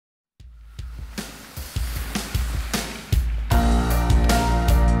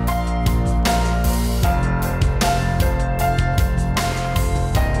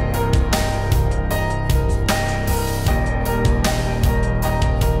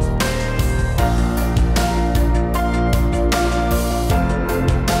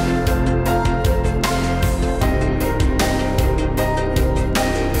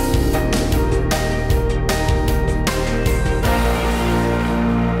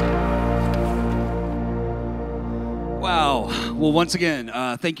Well, once again,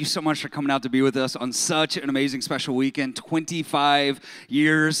 thank you so much for coming out to be with us on such an amazing special weekend. 25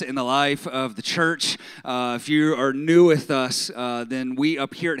 years in the life of the church. If you are new with us, then we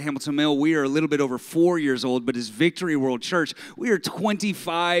up here at Hamilton Mill, we are a little bit over 4 years old, but as Victory World Church, we are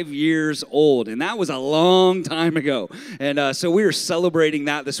 25 years old, and that was a long time ago. And so we are celebrating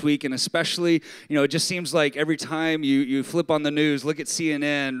that this week, and especially, it just seems like every time you flip on the news, look at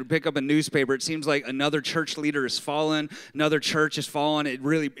CNN, pick up a newspaper, it seems like another church leader has fallen, another church has fallen.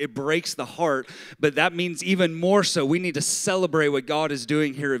 It breaks the heart, but that means even more so we need to celebrate what God is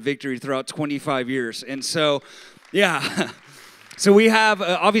doing here at Victory throughout 25 years. And so, yeah. So we have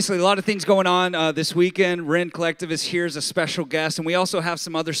obviously a lot of things going on this weekend. Ren Collective is here as a special guest, and we also have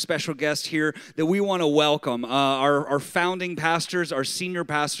some other special guests here that we want to welcome. Our founding pastors, our senior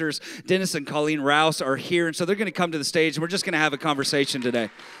pastors, Dennis and Colleen Rouse, are here, and so they're going to come to the stage, and we're just going to have a conversation today.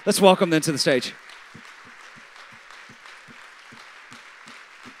 Let's welcome them to the stage.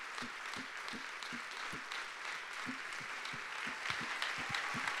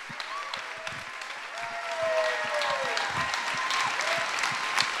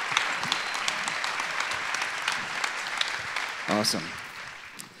 Awesome.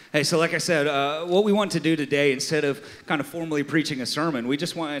 Hey, so like I said, what we want to do today, instead of kind of formally preaching a sermon, we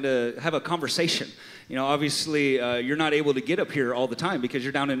just wanted to have a conversation. Obviously, you're not able to get up here all the time because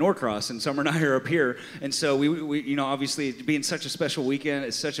you're down in Norcross, and Summer and I are up here. And so we obviously, being such a special weekend,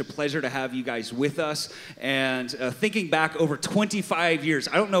 it's such a pleasure to have you guys with us. And thinking back over 25 years,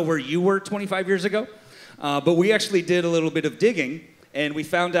 I don't know where you were 25 years ago, but we actually did a little bit of digging. And we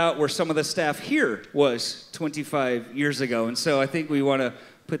found out where some of the staff here was 25 years ago. And so I think we want to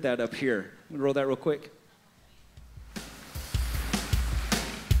put that up here. We'll roll that real quick.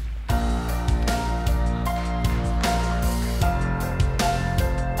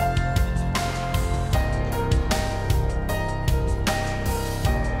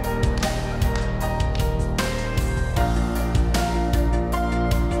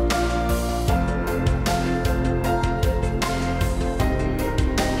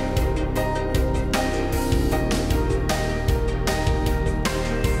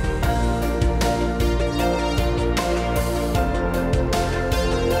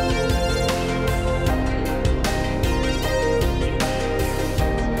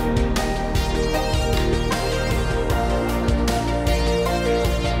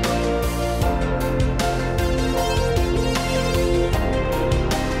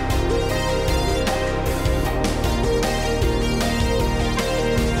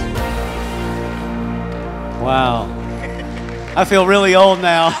 Wow. I feel really old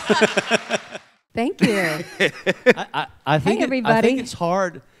now. Thank you. I think Hey, everybody. I think it's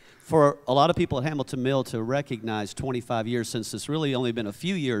hard for a lot of people at Hamilton Mill to recognize 25 years, since it's really only been a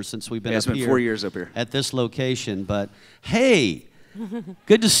few years since we've been It's up been here. 4 years up here. At this location. But hey,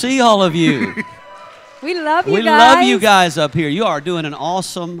 good to see all of you. We love you We guys. love you guys up here. You are doing an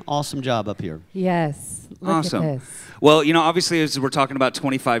awesome, awesome job up here. Yes. Look Awesome. at this. Well, obviously, as we're talking about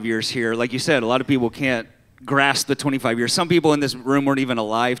 25 years here, like you said, a lot of people can't grasp the 25 years. Some people in this room weren't even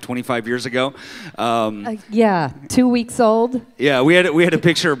alive 25 years ago. Yeah, 2 weeks old. Yeah, we had a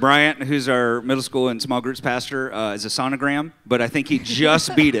picture of Bryant, who's our middle school and small groups pastor, as a sonogram, but I think he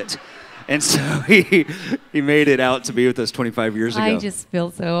just beat it. And so he made it out to be with us 25 years ago. I just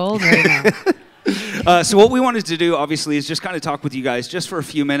feel so old right now. So what we wanted to do, obviously, is just kind of talk with you guys just for a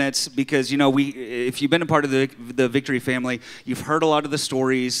few minutes, because if you've been a part of the Victory family, you've heard a lot of the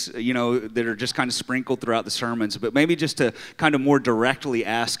stories, that are just kind of sprinkled throughout the sermons, but maybe just to kind of more directly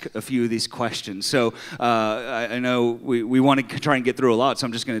ask a few of these questions. So I know we want to try and get through a lot, so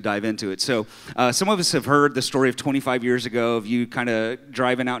I'm just going to dive into it. So some of us have heard the story of 25 years ago of you kind of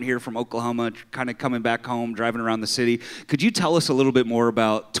driving out here from Oklahoma, kind of coming back home, driving around the city. Could you tell us a little bit more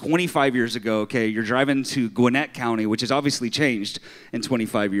about 25 years ago? Okay, you're driving to Gwinnett County, which has obviously changed in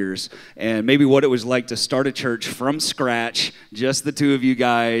 25 years, and maybe what it was like to start a church from scratch, just the two of you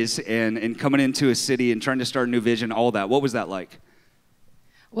guys, and coming into a city and trying to start a new vision, all that. What was that like?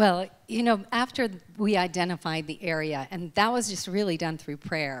 Well, after we identified the area, and that was just really done through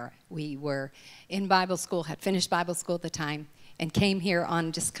prayer. We were in Bible school, had finished Bible school at the time, and came here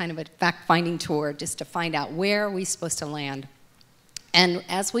on just kind of a fact-finding tour just to find out where are we supposed to land. And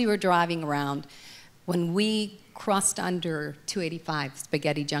as we were driving around, when we crossed under 285,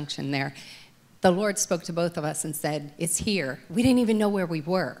 Spaghetti Junction there, the Lord spoke to both of us and said, it's here. We didn't even know where we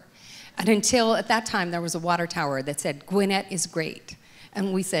were. And until at that time, there was a water tower that said, Gwinnett is great.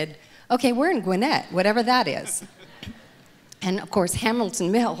 And we said, okay, we're in Gwinnett, whatever that is. And of course,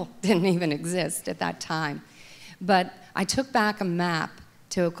 Hamilton Mill didn't even exist at that time. But I took back a map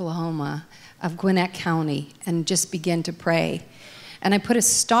to Oklahoma of Gwinnett County and just begin to pray. And I put a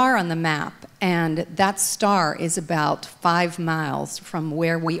star on the map, and that star is about 5 miles from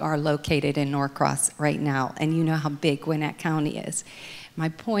where we are located in Norcross right now. And you know how big Gwinnett County is. My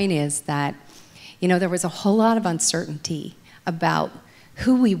point is that, you know, there was a whole lot of uncertainty about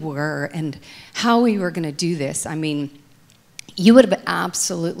who we were and how we were going to do this. I mean, you would have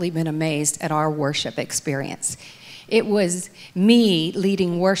absolutely been amazed at our worship experience. It was me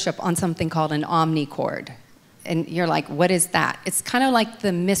leading worship on something called an omnichord. And you're like, what is that? It's kind of like the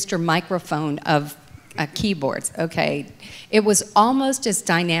Mr. Microphone of keyboards, okay? It was almost as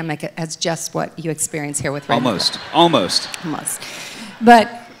dynamic as just what you experience here with Raymond. Almost.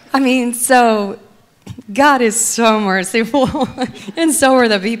 But, I mean, so God is so merciful, and so are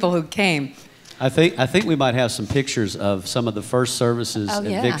the people who came. I think we might have some pictures of some of the first services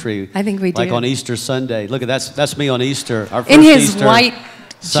in Victory. I think we do. Like on Easter Sunday. Look at that's me on Easter. Our first in his Easter white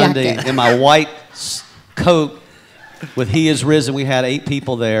Sunday jacket. in my white coat with "He is risen." We had 8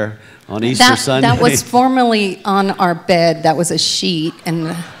 people there on Easter Sunday. That was formerly on our bed. That was a sheet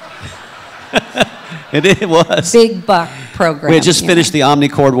and it was big buck program. We had just finished the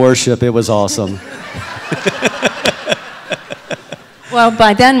omnichord worship. It was awesome. Well,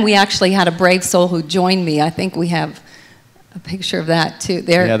 by then we actually had a brave soul who joined me. I think we have a picture of that too.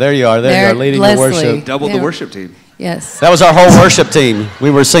 Yeah, there you are. There you are, leading the worship. Doubled the worship team. Yes. That was our whole worship team.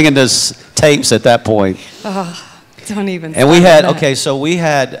 We were singing this tapes at that point. Oh, don't even. And we had, okay, so we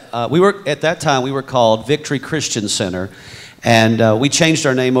had, we were, at that time, we were called Victory Christian Center. And we changed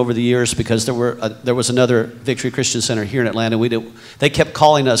our name over the years because there was another Victory Christian Center here in Atlanta. They kept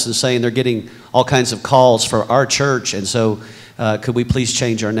calling us and saying they're getting all kinds of calls for our church. And so could we please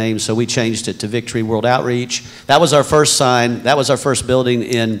change our name? So we changed it to Victory World Outreach. That was our first sign. That was our first building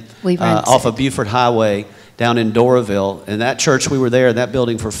in off of Buford Highway down in Doraville. And that church, we were there in that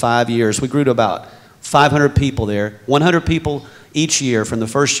building for 5 years. We grew to about 500 people there, 100 people each year. From the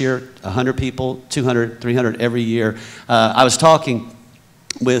first year, 100 people, 200, 300 every year. I was talking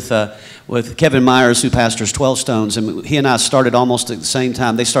with Kevin Myers, who pastors 12 Stones, and he and I started almost at the same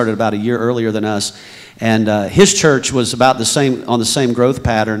time. They started about a year earlier than us. And his church was about the same, on the same growth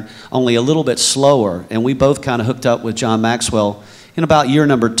pattern, only a little bit slower. And we both kind of hooked up with John Maxwell in about year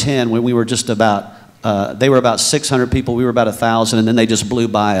number 10, when we were just about, they were about 600 people, we were about 1,000, and then they just blew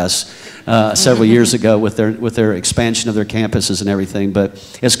by us several years ago with their expansion of their campuses and everything.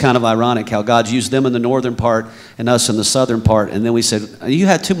 But it's kind of ironic how God's used them in the northern part and us in the southern part. And then we said, you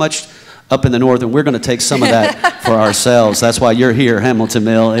had too much up in the northern, we're going to take some of that for ourselves. That's why you're here, Hamilton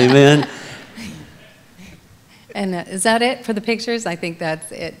Mill. Amen. And is that it for the pictures? I think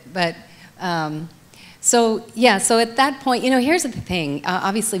that's it. But so at that point, you know, here's the thing.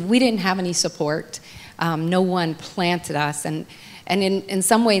 Obviously, we didn't have any support. No one planted us, and in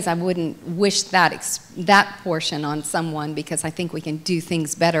some ways, I wouldn't wish that portion on someone, because I think we can do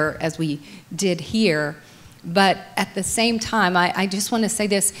things better as we did here. But at the same time, I just want to say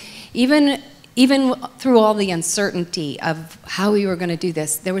this: even through all the uncertainty of how we were going to do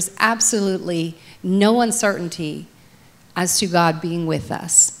this, there was absolutely no uncertainty as to God being with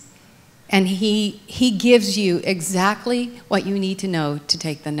us. And he gives you exactly what you need to know to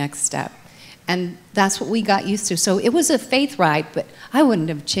take the next step. And that's what we got used to. So it was a faith ride, but I wouldn't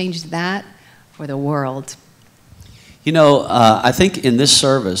have changed that for the world. You know, I think in this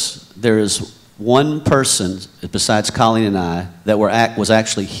service, there is one person, besides Colleen and I, that was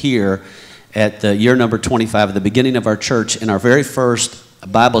actually here at the year number 25, at the beginning of our church, in our very first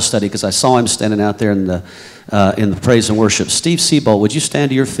Bible study, because I saw him standing out there in the praise and worship. Steve Seabold, would you stand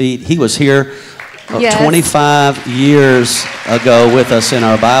to your feet? He was here 25 years ago with us in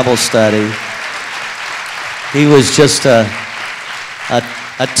our Bible study. He was just a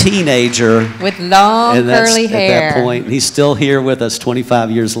teenager with long curly hair. At that point, he's still here with us 25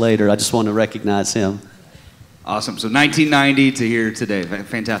 years later. I just want to recognize him. Awesome. So 1990 to here today.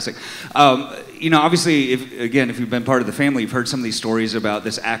 Fantastic. You know, obviously, if you've been part of the family, you've heard some of these stories about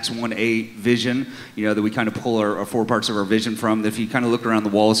this Acts 1:8 vision, you know, that we kind of pull our 4 parts of our vision from. If you kind of look around the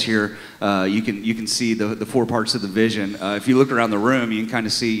walls here, you can see the 4 parts of the vision. If you look around the room, you can kind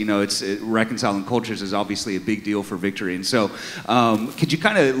of see, you know, reconciling cultures is obviously a big deal for Victory. And so could you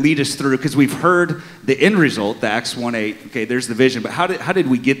kind of lead us through, because we've heard the end result, the Acts 1:8, okay, there's the vision, but how did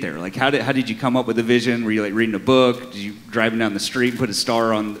we get there? Like, how did you come up with the vision? Were you like reading a book? Did you driving down the street and put a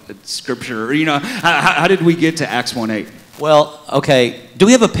star on scripture? Or, you know, how did we get to Acts 1:8? Well, okay. Do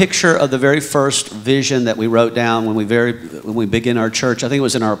we have a picture of the very first vision that we wrote down when we begin our church? I think it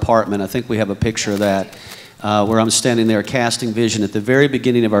was in our apartment. I think we have a picture of that. where I'm standing there casting vision at the very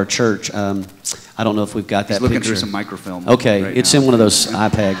beginning of our church. I don't know if we've got that He's looking picture. through some microfilm. Okay, right it's now. in one of those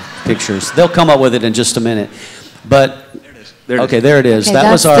iPad pictures. They'll come up with it in just a minute. But There it okay, is. there it is. Okay,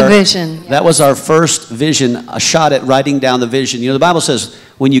 that was that's our the vision. That was our first vision, a shot at writing down the vision. You know, the Bible says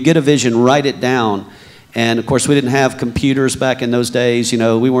when you get a vision, write it down. And of course, we didn't have computers back in those days. You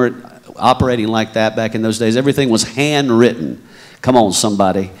know, we weren't operating like that back in those days. Everything was handwritten. Come on,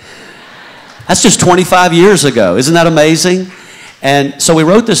 somebody. That's just 25 years ago. Isn't that amazing? And so we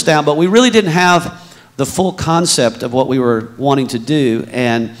wrote this down, but we really didn't have the full concept of what we were wanting to do.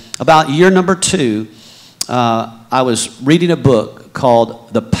 And about year number 2, I was reading a book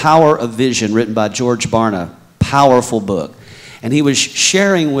called The Power of Vision, written by George Barna. Powerful book. And he was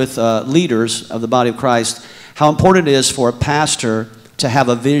sharing with leaders of the body of Christ how important it is for a pastor to have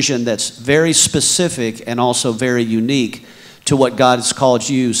a vision that's very specific and also very unique to what God has called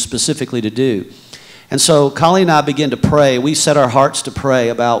you specifically to do. And so Colleen and I began to pray. We set our hearts to pray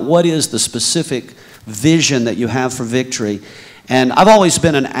about what is the specific vision that you have for Victory. And I've always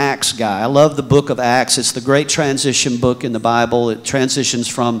been an Acts guy. I love the book of Acts. It's the great transition book in the Bible. It transitions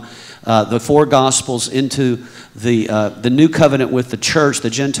from the 4 Gospels into the new covenant with the church, the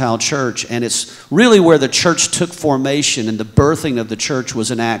Gentile church. And it's really where the church took formation, and the birthing of the church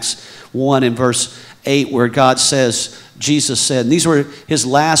was in Acts 1 and verse 8, where God says, Jesus said, and these were his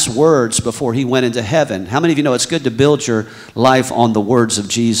last words before he went into heaven. How many of you know it's good to build your life on the words of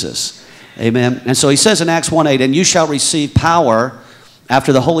Jesus? Amen. And so he says in Acts 1:8, and you shall receive power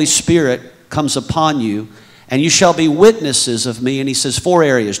after the Holy Spirit comes upon you, and you shall be witnesses of me. And he says 4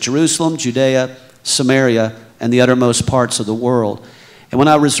 areas: Jerusalem, Judea, Samaria, and the uttermost parts of the world. And when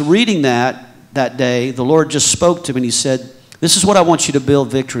I was reading that day, the Lord just spoke to me and he said, this is what I want you to build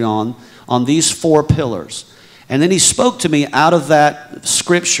Victory on these 4 pillars. And then he spoke to me out of that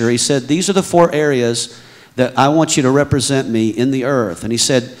scripture. He said, these are the 4 areas that I want you to represent me in the earth. And he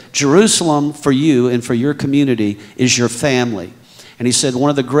said, Jerusalem for you and for your community is your family. And he said, one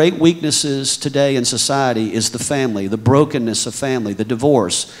of the great weaknesses today in society is the family, the brokenness of family, the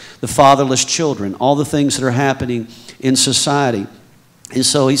divorce, the fatherless children, all the things that are happening in society. And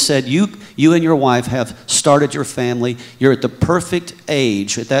so he said, you and your wife have started your family. You're at the perfect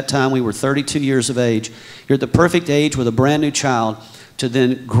age. At that time, we were 32 years of age. You're at the perfect age with a brand new child to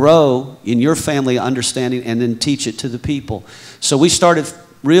then grow in your family understanding and then teach it to the people. So we started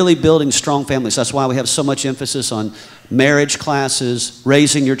really building strong families. That's why we have so much emphasis on marriage classes,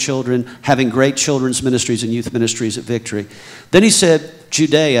 raising your children, having great children's ministries and youth ministries at Victory. Then he said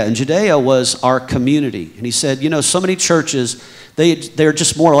Judea, and Judea was our community. And he said, you know, so many churches, they're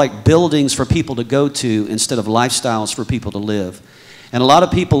just more like buildings for people to go to instead of lifestyles for people to live. And a lot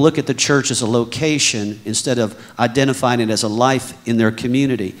of people look at the church as a location instead of identifying it as a life in their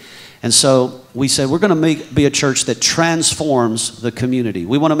community. And so we said we're going to be a church that transforms the community.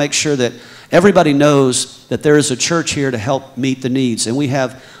 We want to make sure that everybody knows that there is a church here to help meet the needs. And we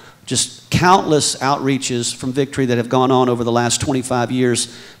have just countless outreaches from Victory that have gone on over the last 25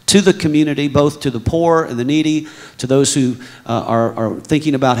 years to the community, both to the poor and the needy, to those who are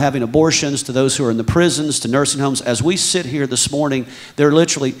thinking about having abortions, to those who are in the prisons, to nursing homes. As we sit here this morning, there are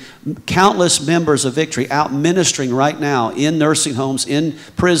literally countless members of Victory out ministering right now in nursing homes, in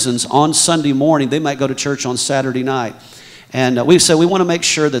prisons on Sunday morning. They might go to church on Saturday night. And we've said we want to make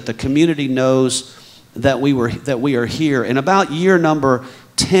sure that the community knows that we are here. And about year number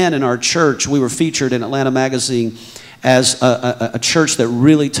 10 in our church, we were featured in Atlanta Magazine as a church that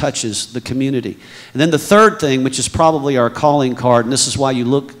really touches the community. And then the third thing, which is probably our calling card, and this is why you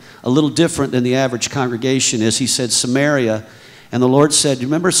look a little different than the average congregation, is he said Samaria. And the Lord said, you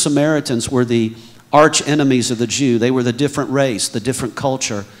remember Samaritans were the arch enemies of the Jew. They were the different race, the different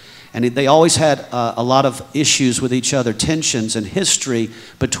culture. And they always had a lot of issues with each other, tensions and history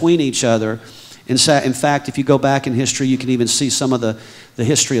between each other. In fact, if you go back in history, you can even see some of the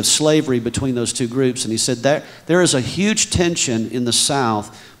history of slavery between those two groups. And he said that there is a huge tension in the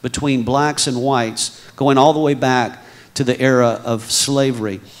South between blacks and whites going all the way back to the era of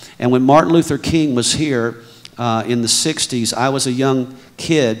slavery. And when Martin Luther King was here in the 60s, I was a young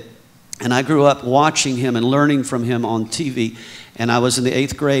kid, and I grew up watching him and learning from him on TV. And I was in the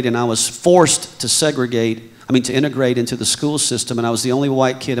 8th grade, and I was forced to integrate into the school system, and I was the only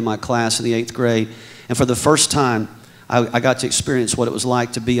white kid in my class in the 8th grade. And for the first time, I got to experience what it was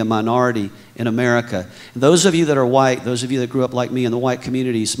like to be a minority in America. And those of you that are white, those of you that grew up like me in the white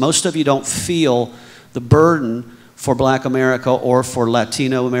communities, most of you don't feel the burden for Black America or for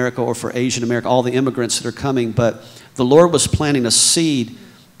Latino America or for Asian America, all the immigrants that are coming. But the Lord was planting a seed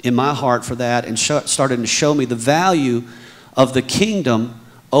in my heart for that and started to show me the value of the kingdom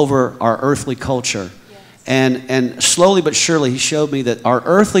over our earthly culture. And slowly but surely, he showed me that our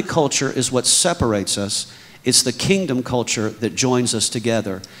earthly culture is what separates us. It's the kingdom culture that joins us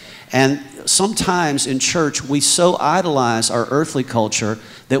together. And sometimes in church, we so idolize our earthly culture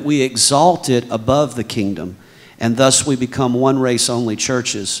that we exalt it above the kingdom. And thus we become one race only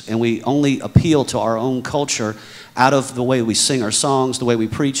churches. And we only appeal to our own culture out of the way we sing our songs, the way we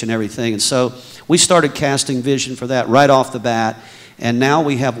preach and everything. And so we started casting vision for that right off the bat. And now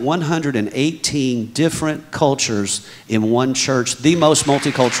we have 118 different cultures in one church, the most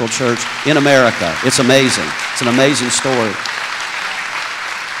multicultural church in America. It's amazing. It's an amazing story.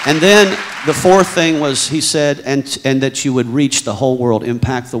 And then the fourth thing was, he said, and that you would reach the whole world,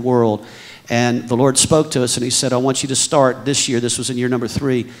 impact the world. And the Lord spoke to us and he said, I want you to start this year, this was in year number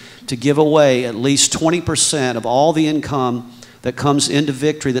 3, to give away at least 20% of all the income that comes into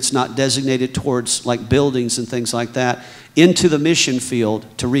Victory that's not designated towards like buildings and things like that, into the mission field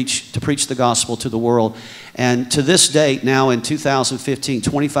to preach the gospel to the world. And to this date, now in 2015,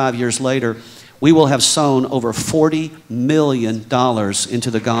 25 years later, we will have sown over $40 million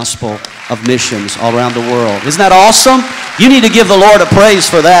into the gospel of missions all around the world. Isn't that awesome? You need to give the Lord a praise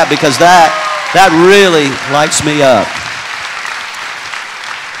for that, because that really lights me up.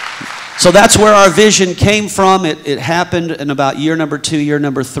 So that's where our vision came from. It happened in about year number 2, year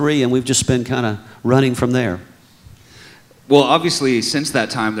number 3, and we've just been kind of running from there. Well, obviously, since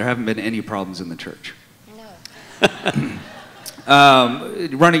that time, there haven't been any problems in the church. No.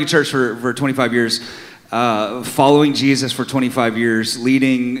 Running a church for 25 years, following Jesus for 25 years,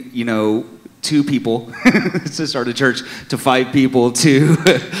 leading, 2 people to start a church, to 5 people, to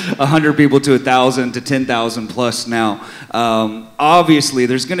 100 people, to 1,000, to 10,000 plus now. Obviously,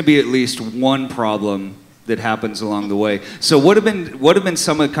 there's going to be at least one problem that happens along the way. So what have been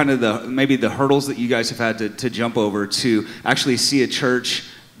some of kind of maybe the hurdles that you guys have had to jump over to actually see a church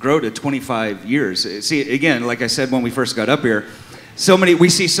grow to 25 years? See, again, like I said when we first got up here, we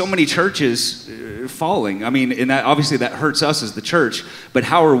see so many churches falling. I mean, and obviously that hurts us as the church, but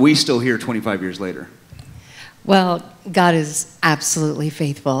how are we still here 25 years later? Well, God is absolutely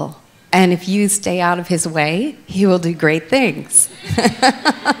faithful. And if you stay out of his way, he will do great things.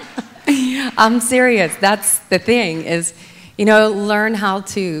 I'm serious. That's the thing is, learn how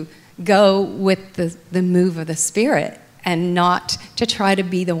to go with the move of the Spirit and not to try to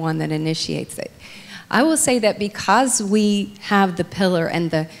be the one that initiates it. I will say that because we have the pillar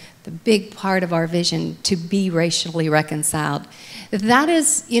and the big part of our vision to be racially reconciled, that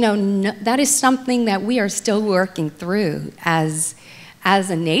is, that is something that we are still working through as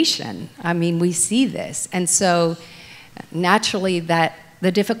a nation. I mean, we see this. And so naturally that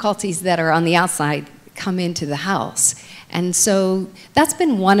the difficulties that are on the outside come into the house. And so that's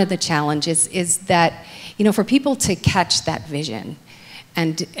been one of the challenges, is that, for people to catch that vision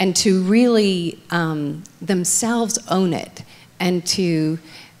and to really themselves own it and to,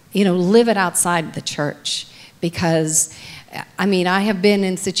 live it outside the church. Because, I mean, I have been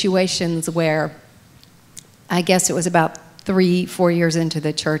in situations where I guess it was about 3-4 years into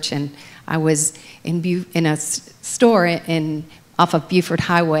the church, and I was in a store off of Buford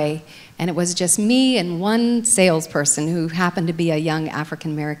Highway, and it was just me and one salesperson who happened to be a young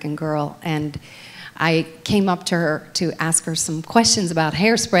African-American girl. And I came up to her to ask her some questions about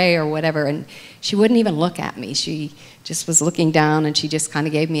hairspray or whatever, and she wouldn't even look at me. She just was looking down, and she just kind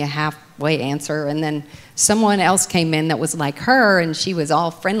of gave me a halfway answer. And then someone else came in that was like her, and she was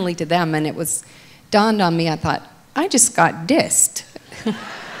all friendly to them, and it dawned on me, I thought, I just got dissed.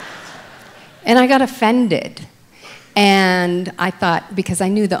 And I got offended. And I thought, because I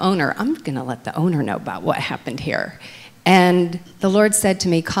knew the owner, I'm going to let the owner know about what happened here. And the Lord said to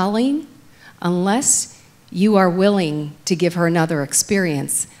me, Colleen, unless you are willing to give her another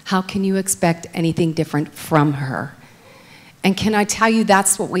experience, how can you expect anything different from her? And can I tell you,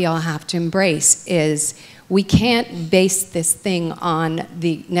 that's what we all have to embrace, is we can't base this thing on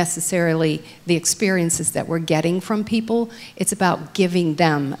necessarily the experiences that we're getting from people. It's about giving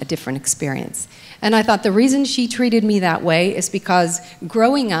them a different experience. And I thought the reason she treated me that way is because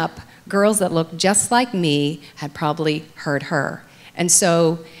growing up, girls that looked just like me had probably hurt her. And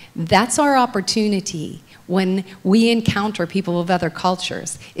so that's our opportunity when we encounter people of other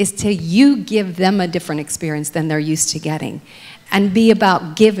cultures, is to give them a different experience than they're used to getting, and be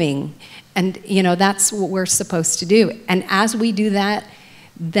about giving. And that's what we're supposed to do. And as we do that,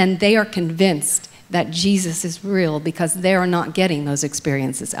 then they are convinced that Jesus is real, because they are not getting those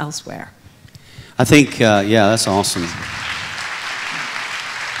experiences elsewhere. I think, yeah, that's awesome.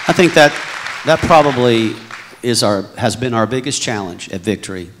 I think that probably has been our biggest challenge at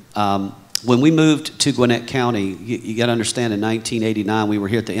Victory. when we moved to Gwinnett County, you got to understand, in 1989, we were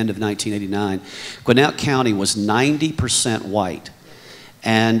here at the end of 1989, Gwinnett County was 90% white.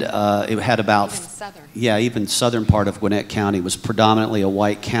 And it had about, Even southern. yeah, even southern part of Gwinnett County was predominantly a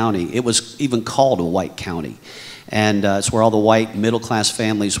white county. It was even called a white county. And it's where all the white middle-class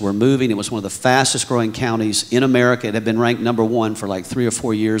families were moving. It was one of the fastest growing counties in America. It had been ranked #1 for like 3 or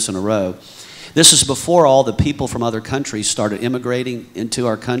 4 years in a row. This is before all the people from other countries started immigrating into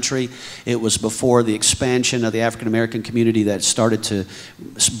our country. It was before the expansion of the African American community that started to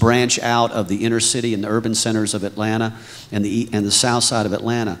branch out of the inner city and the urban centers of Atlanta and the south side of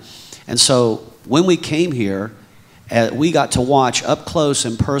Atlanta. And so when we came here, we got to watch up close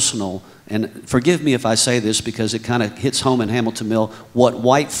and personal, and forgive me if I say this because it kind of hits home in Hamilton Mill, what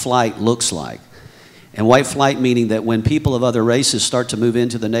white flight looks like. And white flight meaning that when people of other races start to move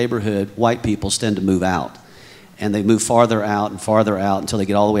into the neighborhood, white people tend to move out. And they move farther out and farther out until they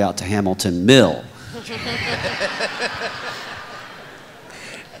get all the way out to Hamilton Mill.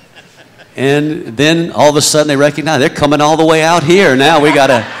 And then all of a sudden they recognize they're coming all the way out here. Now we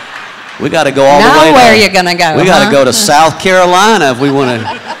gotta go all the way. Now where are you gonna go? We gotta go to South Carolina if we want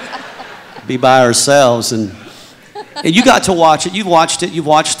to be by ourselves. And you got to watch it. You've watched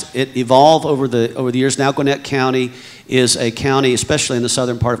it evolve over the years. Now Gwinnett County is a county, especially in the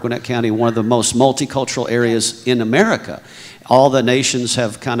southern part of Gwinnett County, one of the most multicultural areas in America. All the nations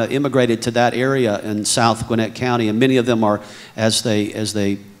have kind of immigrated to that area in South Gwinnett County, and many of them are, as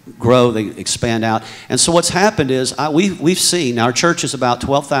they grow, they expand out. And so what's happened is we've seen, our church is about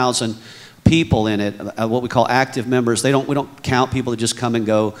 12,000 people in it, what we call active members. We don't count people that just come and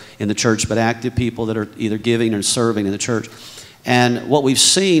go in the church, but active people that are either giving or serving in the church. And what we've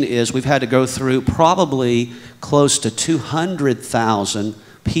seen is we've had to go through probably close to 200,000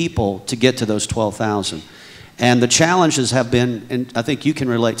 people to get to those 12,000. And the challenges have been, and I think you can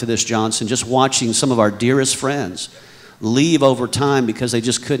relate to this, Johnson, just watching some of our dearest friends leave over time because they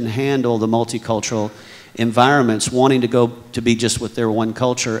just couldn't handle the multicultural environments, wanting to go to be just with their one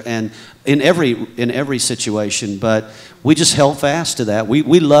culture, and in every situation. But we just held fast to that.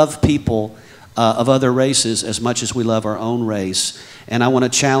 We love people of other races as much as we love our own race. And I want to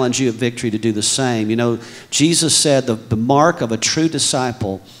challenge you at Victory to do the same. You know, Jesus said the mark of a true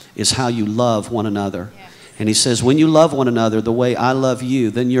disciple is how you love one another. Yeah. And he says, when you love one another the way I love you,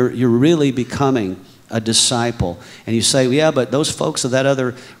 then you're really becoming a disciple. And you say, well, yeah, but those folks of that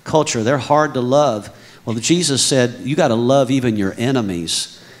other culture, they're hard to love. Well, Jesus said, you got to love even your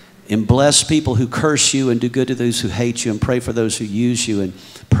enemies and bless people who curse you and do good to those who hate you and pray for those who use you and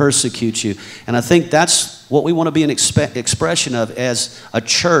persecute you. And I think that's what we want to be an expression of as a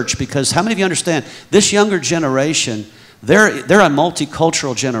church, because how many of you understand this younger generation, they're a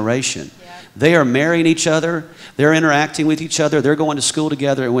multicultural generation. Yeah. They are marrying each other. They're interacting with each other. They're going to school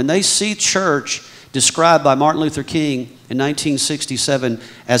together. And when they see church described by Martin Luther King in 1967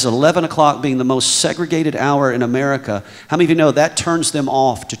 as 11 o'clock being the most segregated hour in America, how many of you know that turns them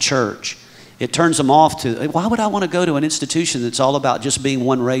off to church? It turns them off to, why would I want to go to an institution that's all about just being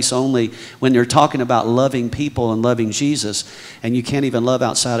one race only when they're talking about loving people and loving Jesus, and you can't even love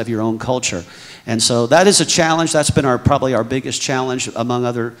outside of your own culture? And so that is a challenge. That's been probably our biggest challenge among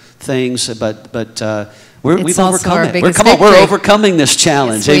other things, but we've overcome it. We're overcoming this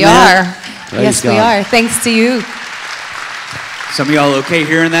challenge. Yes, Amen? we are. Yes, we are. Thanks to you. Some of y'all okay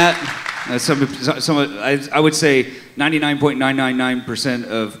hearing that? I would say 99.999%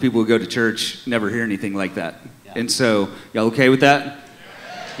 of people who go to church never hear anything like that. Yeah. And so, y'all okay with that?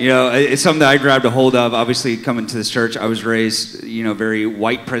 You know, it's something that I grabbed a hold of. Obviously, coming to this church, I was raised, you know, very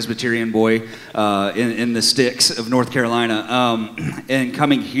white Presbyterian boy in the sticks of North Carolina. And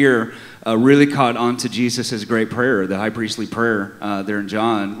coming here, really caught on to Jesus' great prayer, the high priestly prayer there in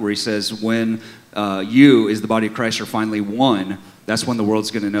John, where he says, when you, as the body of Christ, are finally one, that's when the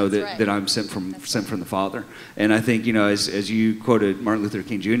world's going to know that I'm sent from the Father. And I think, you know, as you quoted Martin Luther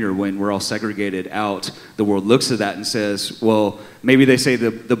King Jr., when we're all segregated out, the world looks at that and says, well, maybe they say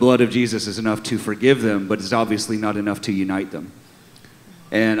the blood of Jesus is enough to forgive them, but it's obviously not enough to unite them.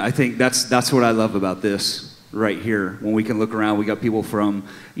 And I think that's what I love about this right here. When we can look around, we got people from,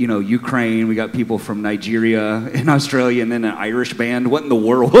 you know, Ukraine, we got people from Nigeria and Australia, and then an Irish band. What in the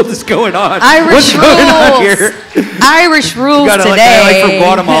world is going on? What's going on here? Irish rules got today. Like from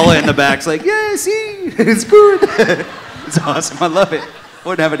Guatemala in the back. It's like, yeah, see, it's good. It's awesome. I love it.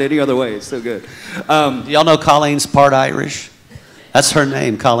 Wouldn't have it any other way. It's so good. Y'all know Colleen's part Irish? That's her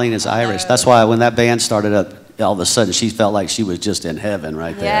name. Colleen is Irish. That's why when that band started up, all of a sudden she felt like she was just in heaven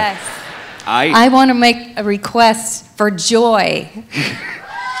right there. Yes. I want to make a request for joy.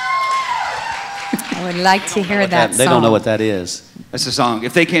 would like to hear that song. They don't know what that is. That's a song.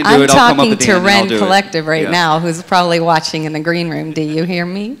 If they can't do I'm it, I'll come up talking at the to end and I'll Ren do it. Collective right Yeah. now, who's probably watching in the green room. Do you hear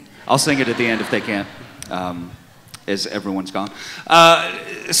me? I'll sing it at the end if they can't, as everyone's gone.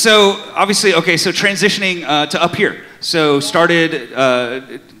 So obviously, okay, so transitioning to up here. So started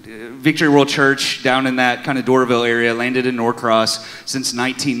Victory World Church down in that kind of Doraville area, landed in Norcross since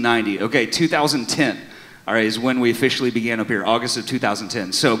 1990. Okay, 2010. All right, is when we officially began up here, August of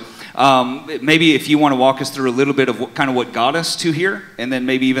 2010. So maybe if you want to walk us through a little bit of what got us to here, and then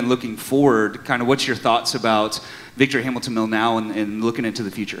maybe even looking forward, kind of what's your thoughts about Victory Hamilton Mill now and looking into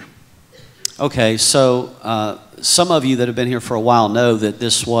the future? Okay, so some of you that have been here for a while know that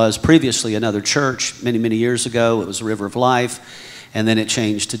this was previously another church many, many years ago. It was River of Life, and then it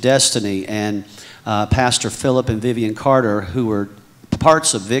changed to Destiny. And Pastor Philip and Vivian Carter, who were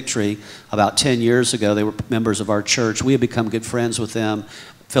parts of Victory about 10 years ago, they were members of our church. We had become good friends with them.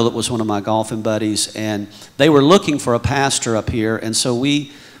 Philip was one of my golfing buddies, and they were looking for a pastor up here, and so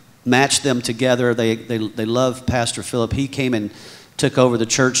we matched them together. They love Pastor Philip. He came and took over the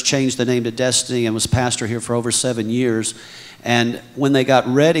church, changed the name to Destiny, and was pastor here for over 7 years. And when they got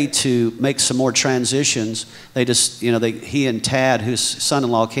ready to make some more transitions, they just, he and Tad, whose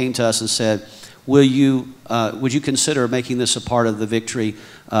son-in-law, came to us and said, would you consider making this a part of the Victory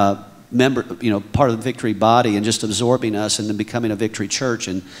part of the Victory body and just absorbing us and then becoming a Victory church?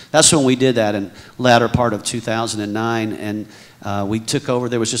 And that's when we did that in latter part of 2009. And we took over.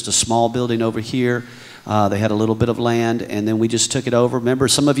 There was just a small building over here. They had a little bit of land, and then we just took it over. Remember,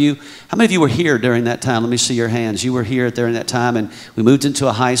 some of you, how many of you were here during that time? Let me see your hands. You were here during that time, and we moved into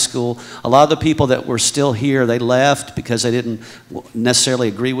a high school. A lot of the people that were still here, they left because they didn't necessarily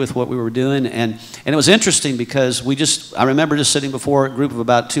agree with what we were doing. And it was interesting because I remember just sitting before a group of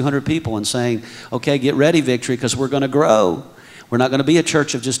about 200 people and saying, okay, get ready, Victory, because we're going to grow. We're not going to be a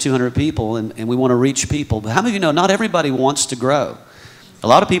church of just 200 people, and we want to reach people. But how many of you know not everybody wants to grow? A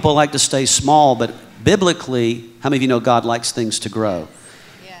lot of people like to stay small, but biblically, how many of you know God likes things to grow?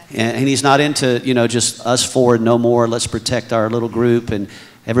 Yes. And he's not into, just us four and no more. Let's protect our little group and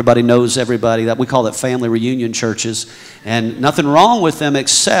everybody knows everybody. That we call that family reunion churches. And nothing wrong with them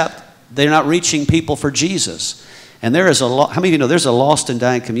except they're not reaching people for Jesus. And there is how many of you know there's a lost and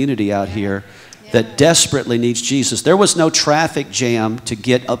dying community out here that desperately needs Jesus? There was no traffic jam to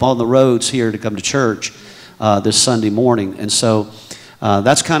get up on the roads here to come to church this Sunday morning. And so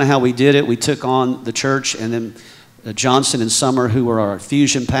that's kind of how we did it. We took on the church, and then Johnson and Summer, who were our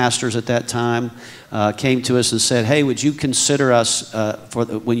fusion pastors at that time, came to us and said, hey, would you consider us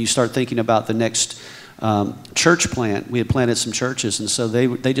when you start thinking about the next church plant? We had planted some churches, and so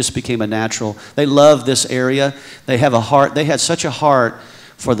they just became a natural. They love this area. They have a heart. They had such a heart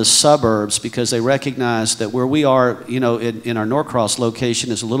for the suburbs because they recognized that where we are, in our Norcross location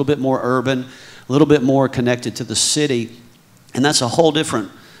is a little bit more urban, a little bit more connected to the city. And that's a whole different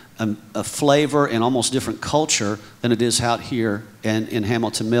a flavor and almost different culture than it is out here in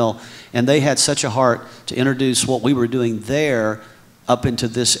Hamilton Mill. And they had such a heart to introduce what we were doing there up into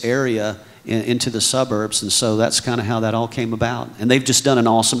this area, into the suburbs. And so that's kind of how that all came about. And they've just done an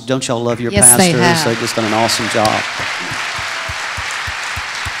awesome, don't y'all love your pastors? They have. They've just done an awesome job.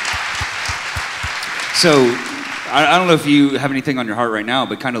 So I don't know if you have anything on your heart right now,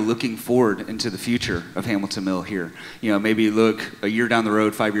 but kind of looking forward into the future of Hamilton Mill here. Maybe look a year down the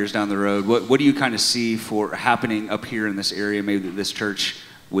road, 5 years down the road. What do you kind of see for happening up here in this area, maybe that this church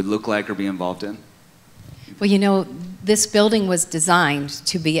would look like or be involved in? Well, this building was designed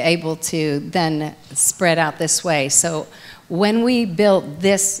to be able to then spread out this way. So when we built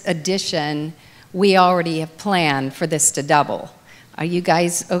this addition, we already have planned for this to double. Are you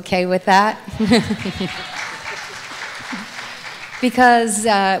guys okay with that? Because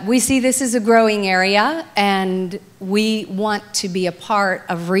we see this as a growing area, and we want to be a part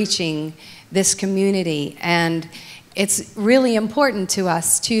of reaching this community. And it's really important to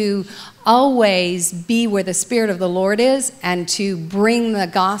us to always be where the Spirit of the Lord is, and to bring the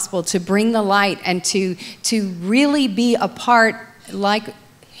gospel, to bring the light, and to really be a part, like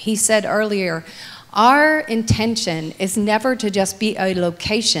he said earlier. Our intention is never to just be a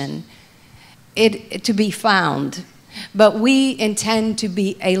location, to be found. But we intend to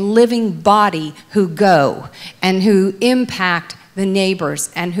be a living body who go and who impact the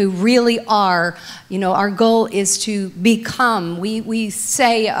neighbors and who really are, our goal is to become, we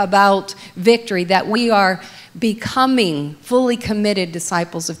say about Victory that we are becoming fully committed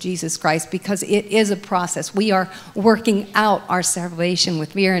disciples of Jesus Christ, because it is a process. We are working out our salvation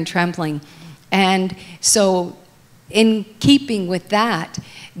with fear and trembling. And so in keeping with that,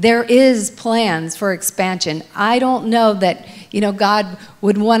 there is plans for expansion. I don't know that, God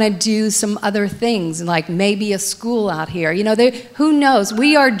would want to do some other things, like maybe a school out here. Who knows?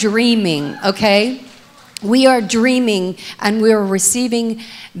 We are dreaming, okay? We are dreaming and we are receiving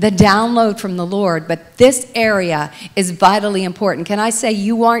the download from the Lord, but this area is vitally important. Can I say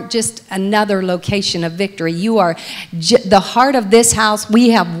you aren't just another location of Victory? You are the heart of this house.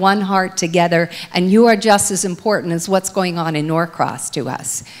 We have one heart together, and you are just as important as what's going on in Norcross to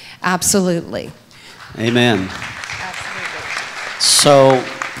us. Absolutely. Amen. Absolutely. So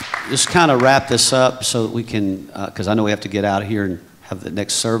just kind of wrap this up so that we can, because I know we have to get out of here and have the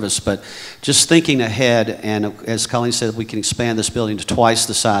next service, but just thinking ahead, and as Colleen said, we can expand this building to twice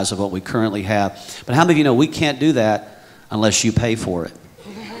the size of what we currently have. But how many of you know we can't do that unless you pay for it?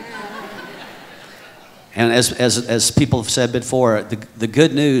 And as people have said before, the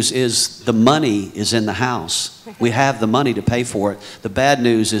good news is the money is in the house. We have the money to pay for it. The bad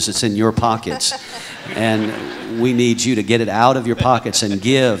news is it's in your pockets. And we need you to get it out of your pockets and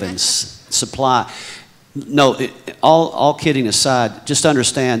give and supply. No, all kidding aside, just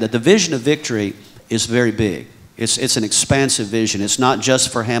understand that the vision of Victory is very big. It's an expansive vision. It's not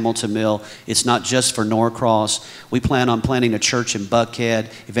just for Hamilton Mill. It's not just for Norcross. We plan on planting a church in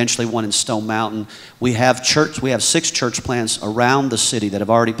Buckhead, eventually one in Stone Mountain. We have 6 church plants around the city that have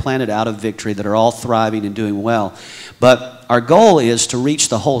already planted out of Victory that are all thriving and doing well. But our goal is to reach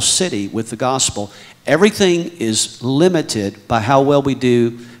the whole city with the gospel. Everything is limited by how well we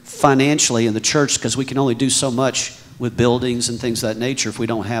do financially in the church, because we can only do so much with buildings and things of that nature if we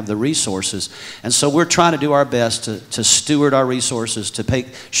don't have the resources. And so we're trying to do our best to steward our resources, to make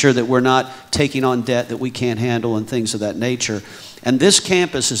sure that we're not taking on debt that we can't handle and things of that nature. And this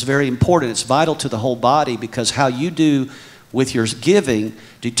campus is very important. It's vital to the whole body, because how you do with your giving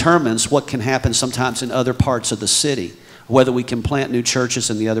determines what can happen sometimes in other parts of the city. Whether we can plant new churches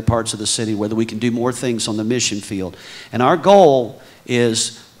in the other parts of the city, whether we can do more things on the mission field. And our goal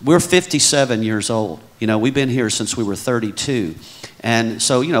is, we're 57 years old. We've been here since we were 32. And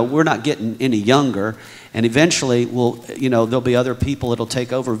so, we're not getting any younger. And eventually, there'll be other people that'll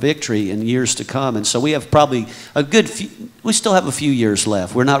take over Victory in years to come. And so we have probably we still have a few years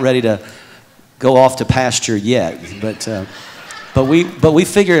left. We're not ready to go off to pasture yet. But we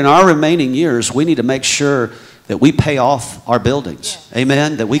figure in our remaining years, we need to make sure that we pay off our buildings.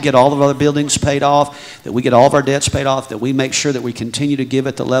 Amen? That we get all of our buildings paid off, that we get all of our debts paid off, that we make sure that we continue to give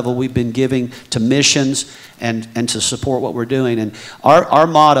at the level we've been giving to missions and to support what we're doing. And our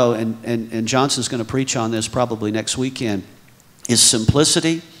motto, and Johnson's going to preach on this probably next weekend, is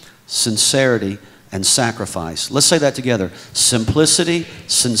simplicity, sincerity, and sacrifice. Let's say that together. Simplicity,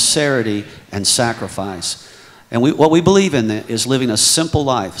 sincerity, and sacrifice. And what we believe in is living a simple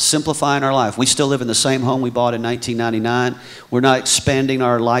life, simplifying our life. We still live in the same home we bought in 1999. We're not expanding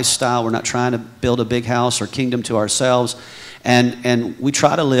our lifestyle. We're not trying to build a big house or kingdom to ourselves. And we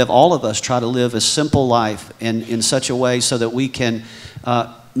try to live, all of us try to live a simple life in such a way so that we can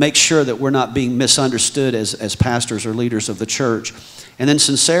make sure that we're not being misunderstood as pastors or leaders of the church. And then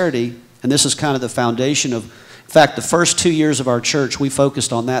sincerity, and this is kind of the foundation of, in fact, the first 2 years of our church, we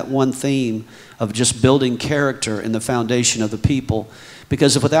focused on that one theme of just building character in the foundation of the people.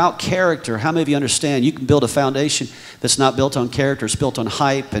 Because if without character, how many of you understand you can build a foundation that's not built on character, it's built on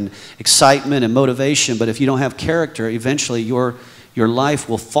hype and excitement and motivation, but if you don't have character, eventually your life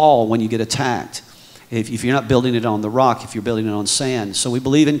will fall when you get attacked. If you're not building it on the rock, if you're building it on sand. So we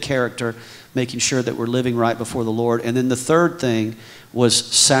believe in character, making sure that we're living right before the Lord. And then the third thing was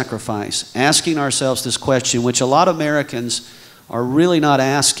sacrifice. Asking ourselves this question, which a lot of Americans are really not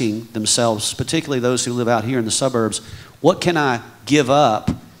asking themselves, particularly those who live out here in the suburbs. What can I give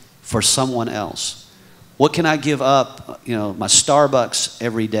up for someone else? What can I give up, my Starbucks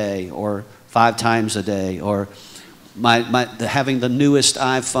every day or 5 times a day, or having the newest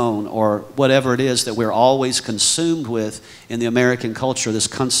iPhone, or whatever it is that we're always consumed with in the American culture, this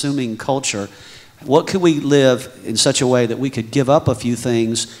consuming culture. What could we live in such a way that we could give up a few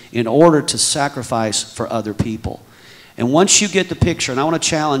things in order to sacrifice for other people? And once you get the picture, and I want to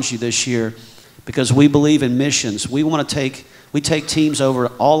challenge you this year, because we believe in missions, we take teams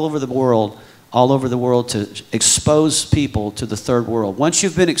all over the world to expose people to the third world. Once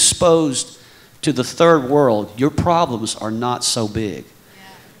you've been exposed to the third world, your problems are not so big.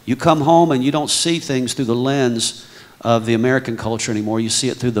 You come home and you don't see things through the lens of the American culture anymore. You see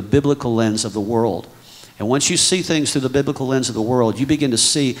it through the biblical lens of the world. And once you see things through the biblical lens of the world, you begin to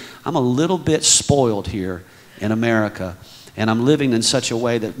see, I'm a little bit spoiled here in America, and I'm living in such a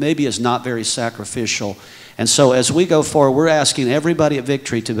way that maybe is not very sacrificial. And so as we go forward, we're asking everybody at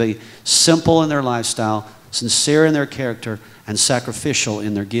Victory to be simple in their lifestyle, sincere in their character, and sacrificial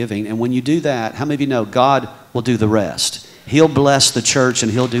in their giving. And when you do that, how many of you know God will do the rest? He'll bless the church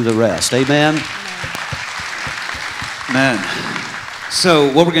and He'll do the rest. Amen? Amen.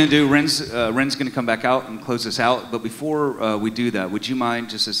 So what we're going to do, Ren's going to come back out and close us out. But before we do that, would you mind,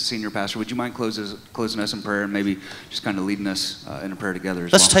 just as a senior pastor, would you mind closing us in prayer and maybe just kind of leading us in a prayer together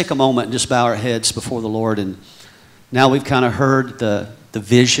as Let's well? take a moment and just bow our heads before the Lord. And now we've kind of heard the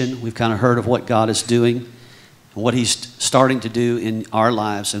vision. We've kind of heard of what God is doing and what He's starting to do in our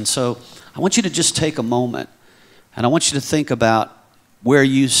lives. And so I want you to just take a moment and I want you to think about where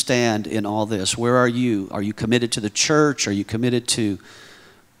you stand in all this. Where are you? Are you committed to the church? Are you committed to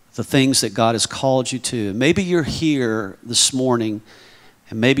the things that God has called you to? Maybe you're here this morning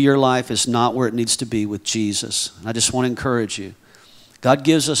and maybe your life is not where it needs to be with Jesus. I just want to encourage you. God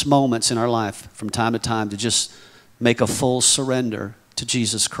gives us moments in our life from time to time to just make a full surrender to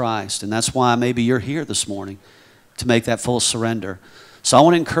Jesus Christ. And that's why maybe you're here this morning, to make that full surrender. So I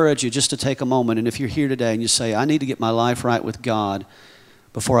want to encourage you just to take a moment. And if you're here today and you say, I need to get my life right with God,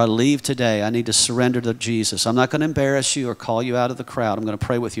 before I leave today, I need to surrender to Jesus. I'm not going to embarrass you or call you out of the crowd. I'm going to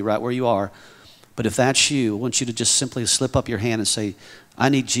pray with you right where you are. But if that's you, I want you to just simply slip up your hand and say, I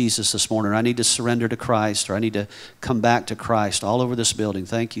need Jesus this morning, or I need to surrender to Christ, or I need to come back to Christ all over this building.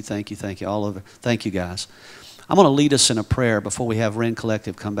 Thank you, thank you, thank you, all over. Thank you, guys. I'm going to lead us in a prayer before we have Ren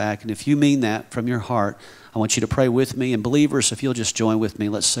Collective come back. And if you mean that from your heart, I want you to pray with me. And believers, if you'll just join with me,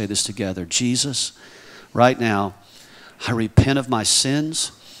 let's say this together. Jesus, right now, I repent of my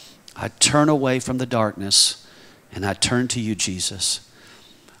sins. I turn away from the darkness and I turn to you, Jesus.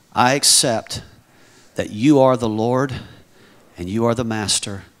 I accept that you are the Lord and you are the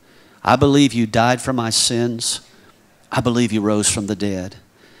Master. I believe you died for my sins. I believe you rose from the dead.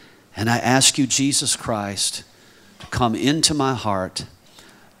 And I ask you, Jesus Christ, to come into my heart,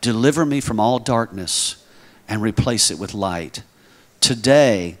 deliver me from all darkness and replace it with light.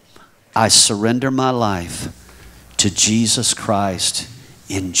 Today, I surrender my life to Jesus Christ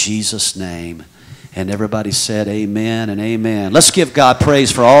in Jesus' name. And everybody said amen and amen. Let's give God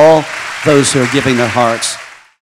praise for all those who are giving their hearts.